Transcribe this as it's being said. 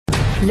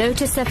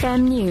Lotus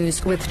FM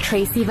News with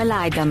TRACY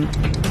VALAYDHAM.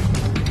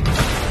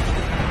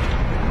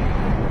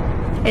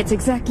 It's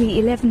exactly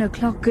 11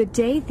 o'clock. Good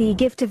day. The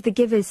Gift of the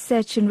Givers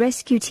search and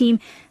rescue team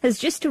has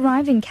just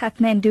arrived in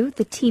Kathmandu.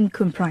 The team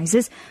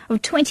comprises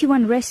of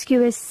 21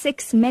 rescuers,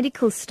 6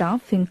 medical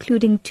staff,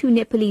 including 2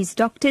 Nepalese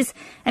doctors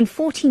and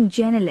 14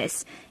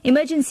 journalists.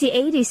 Emergency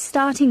aid is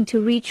starting to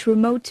reach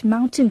remote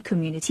mountain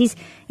communities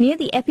near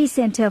the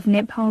epicenter of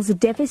Nepal's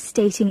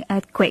devastating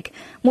earthquake.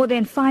 More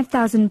than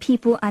 5,000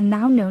 people are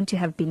now known to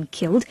have been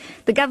killed.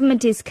 The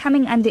government is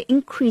coming under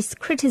increased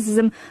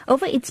criticism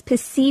over its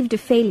perceived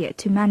failure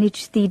to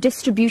manage the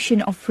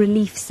distribution of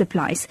relief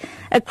supplies.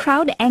 A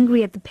crowd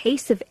angry at the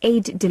pace of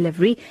aid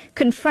delivery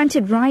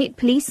confronted riot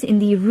police in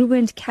the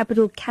ruined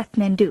capital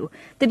Kathmandu.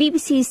 The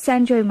BBC's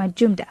Sanjoy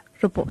Majumdar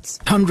reports.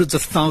 Hundreds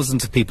of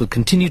thousands of people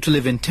continue to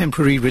live in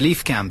temporary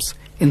relief camps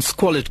in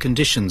squalid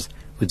conditions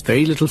with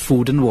very little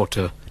food and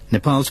water.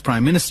 Nepal's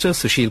Prime Minister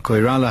Sushil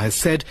Koirala has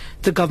said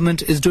the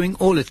government is doing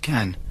all it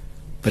can,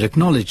 but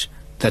acknowledged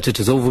that it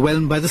is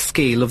overwhelmed by the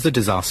scale of the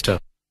disaster.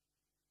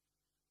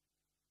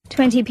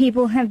 20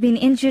 people have been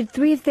injured,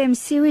 3 of them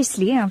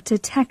seriously, after a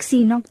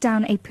taxi knocked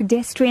down a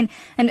pedestrian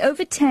and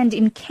overturned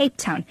in Cape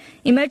Town.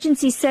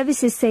 Emergency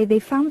services say they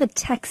found the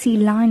taxi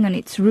lying on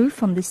its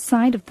roof on the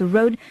side of the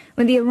road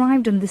when they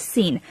arrived on the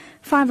scene.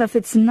 5 of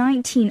its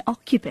 19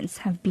 occupants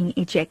have been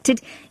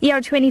ejected.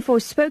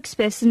 ER24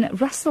 spokesperson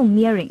Russell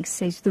Meering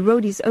says the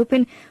road is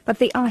open, but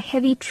there are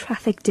heavy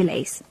traffic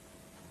delays.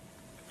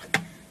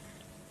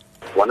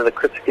 One of the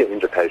critically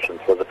injured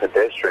patients was a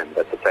pedestrian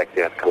that the taxi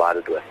had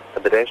collided with.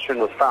 The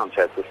pedestrian was found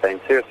to have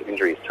sustained serious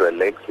injuries to her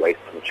legs, waist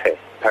and chest.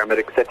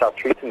 Paramedics set out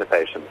treating the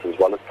patients as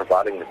well as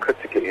providing the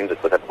critically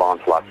injured with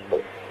advanced life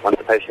support. Once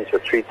the patients were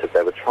treated,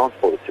 they were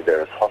transported to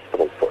various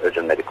hospitals for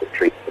urgent medical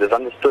treatment. It is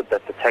understood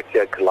that the taxi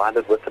had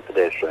collided with the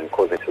pedestrian,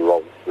 causing it to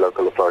roll.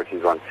 Local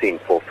authorities are on scene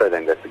for further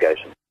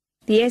investigation.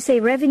 The SA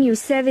Revenue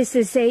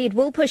Services say it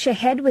will push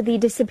ahead with the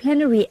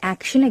disciplinary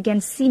action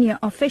against senior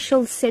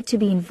officials said to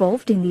be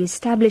involved in the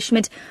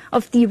establishment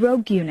of the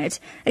Rogue Unit.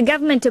 A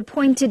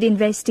government-appointed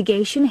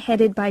investigation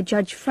headed by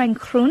Judge Frank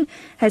Groen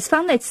has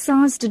found that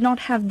SARS did not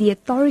have the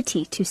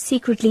authority to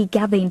secretly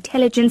gather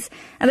intelligence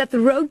and that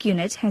the Rogue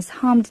Unit has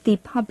harmed the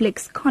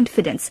public's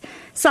confidence.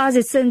 SARS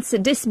has since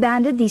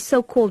disbanded the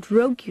so-called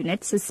Rogue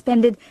Unit,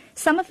 suspended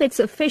some of its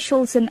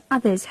officials and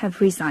others have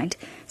resigned.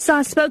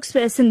 SARS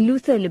spokesperson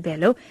Luther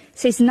Lubello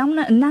says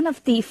none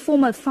of the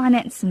former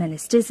finance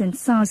ministers and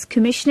SARS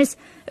commissioners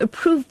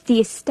approved the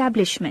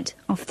establishment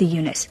of the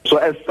unit. So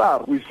as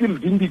SARS, we feel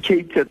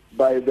vindicated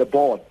by the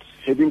board,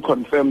 having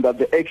confirmed that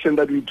the action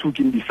that we took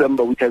in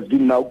December has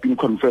now been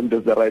confirmed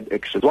as the right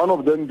action. One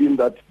of them being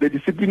that the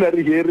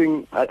disciplinary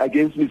hearing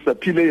against Mr.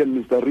 Pillay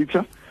and Mr.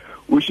 Ritter,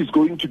 which is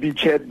going to be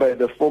chaired by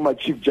the former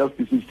Chief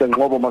Justice, Mr.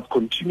 Ngobo, must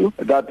continue.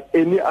 That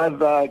any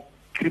other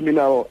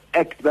criminal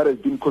act that has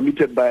been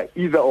committed by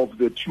either of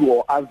the two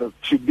or others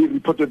should be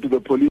reported to the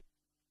police.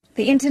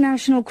 The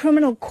International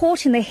Criminal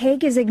Court in The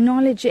Hague has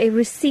acknowledged a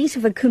receipt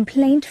of a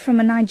complaint from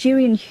a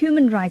Nigerian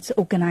Human Rights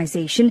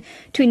Organisation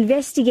to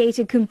investigate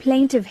a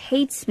complaint of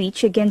hate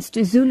speech against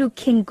Zulu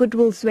King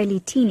Goodwill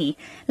Zwelithini.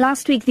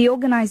 Last week, the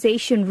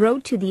organisation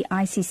wrote to the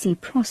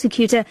ICC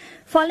prosecutor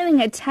following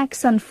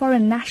attacks on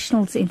foreign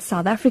nationals in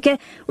South Africa,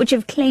 which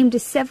have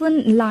claimed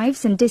 7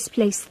 lives and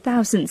displaced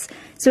thousands.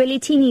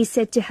 Zwelithini is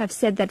said to have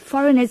said that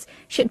foreigners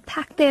should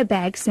pack their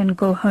bags and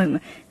go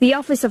home. The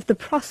Office of the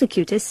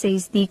Prosecutor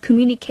says the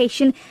communication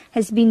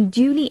has been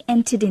duly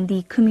entered in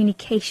the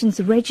communications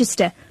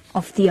register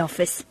of the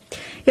office.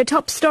 Your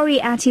top story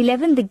at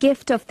 11, the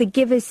Gift of the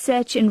Givers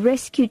search and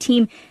rescue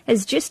team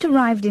has just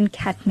arrived in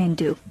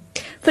Kathmandu.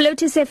 For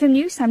Lotus FM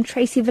News, I'm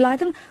TRACY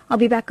VALAYDHAM. I'll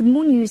be back with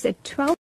more news at 12.